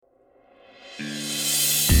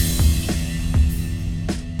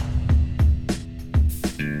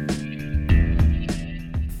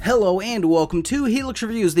Hello and welcome to Helix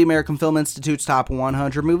Reviews, the American Film Institute's top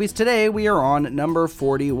 100 movies. Today we are on number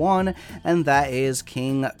 41, and that is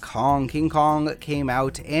King Kong. King Kong came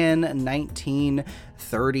out in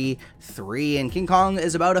 1933, and King Kong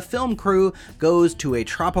is about a film crew goes to a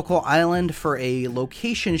tropical island for a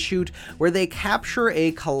location shoot where they capture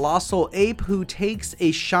a colossal ape who takes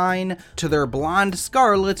a shine to their blonde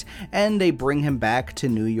Scarlet, and they bring him back to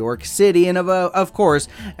New York City, and of course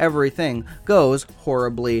everything goes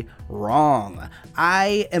horribly wrong.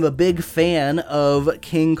 I am a big fan of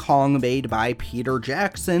King Kong made by Peter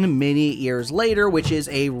Jackson many years later, which is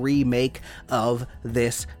a remake of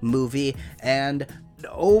this movie, and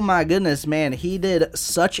oh my goodness, man, he did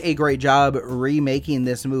such a great job remaking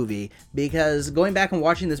this movie, because going back and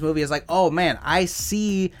watching this movie is like, oh man, I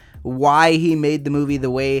see why he made the movie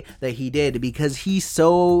the way that he did, because he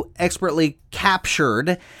so expertly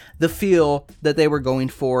captured the feel that they were going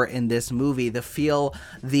for in this movie, the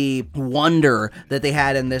wonder that they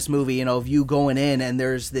had in this movie, of you going in and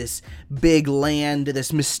there's this big land,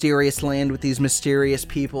 this mysterious land with these mysterious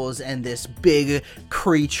peoples, and this big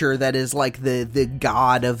creature that is like the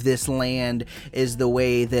god of this land is the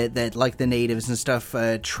way that like the natives and stuff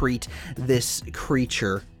treat this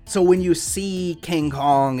creature. So when you see King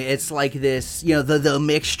Kong, it's like this, the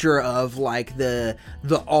mixture of like the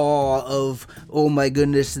awe of, oh my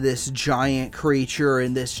goodness, this giant creature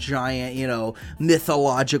and this giant,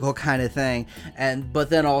 mythological kind of thing. But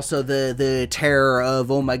then also the terror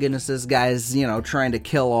of, oh my goodness, this guy's, trying to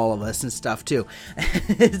kill all of us and stuff too.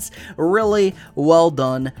 It's really well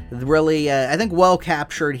done. Really, I think well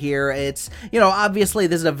captured here. It's, obviously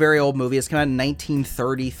this is a very old movie. It's come out in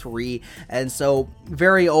 1933. And so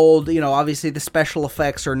very old. Obviously the special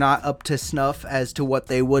effects are not up to snuff as to what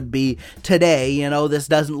they would be today. This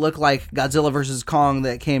doesn't look like Godzilla vs. Kong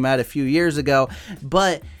that came out a few years ago,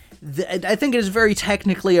 but I think it is very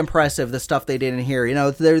technically impressive, the stuff they did in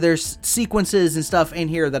here. There's sequences and stuff in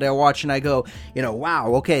here that I watch and I go,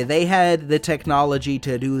 wow, okay, they had the technology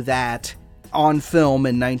to do that on film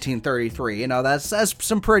in 1933. That's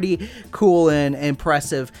some pretty cool and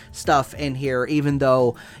impressive stuff in here, even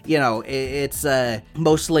though, it's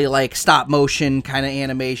mostly like stop motion kind of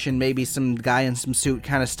animation, maybe some guy in some suit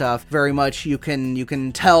kind of stuff. Very much you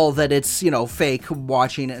can tell that it's, fake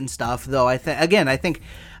watching it and stuff, though I think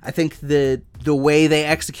the way they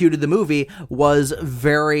executed the movie was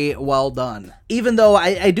very well done. Even though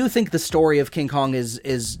I do think the story of King Kong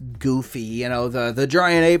is goofy, the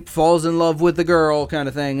giant ape falls in love with the girl kind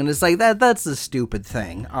of thing, and it's like that's a stupid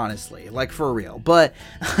thing, honestly, like for real. But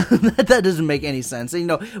that doesn't make any sense.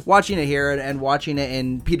 Watching it here and watching it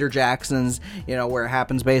in Peter Jackson's, where it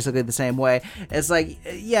happens basically the same way, it's like,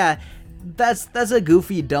 yeah, that's a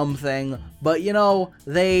goofy, dumb thing, but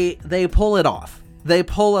they pull it off. They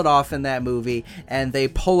pull it off in that movie, and they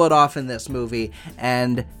pull it off in this movie,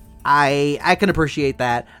 and I can appreciate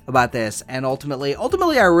that about this. And ultimately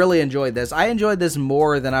I really enjoyed this. I enjoyed this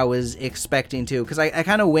more than I was expecting to, because I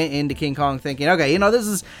kind of went into King Kong thinking, okay, this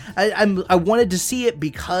is I wanted to see it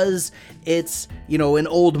because it's an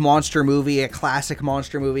old monster movie, a classic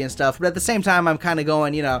monster movie and stuff, but at the same time I'm kind of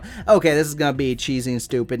going, okay, this is gonna be cheesy and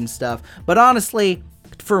stupid and stuff. But honestly,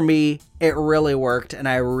 for me, it really worked, and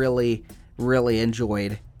I really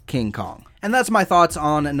enjoyed King Kong. And that's my thoughts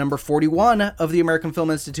on number 41 of the American Film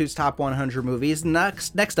Institute's top 100 movies.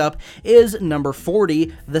 Next up is number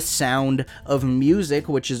 40, The Sound of Music,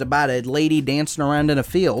 which is about a lady dancing around in a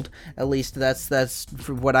field. At least that's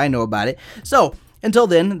what I know about it. So, until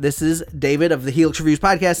then, this is David of the Helix Reviews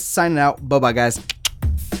podcast, signing out. Bye-bye, guys.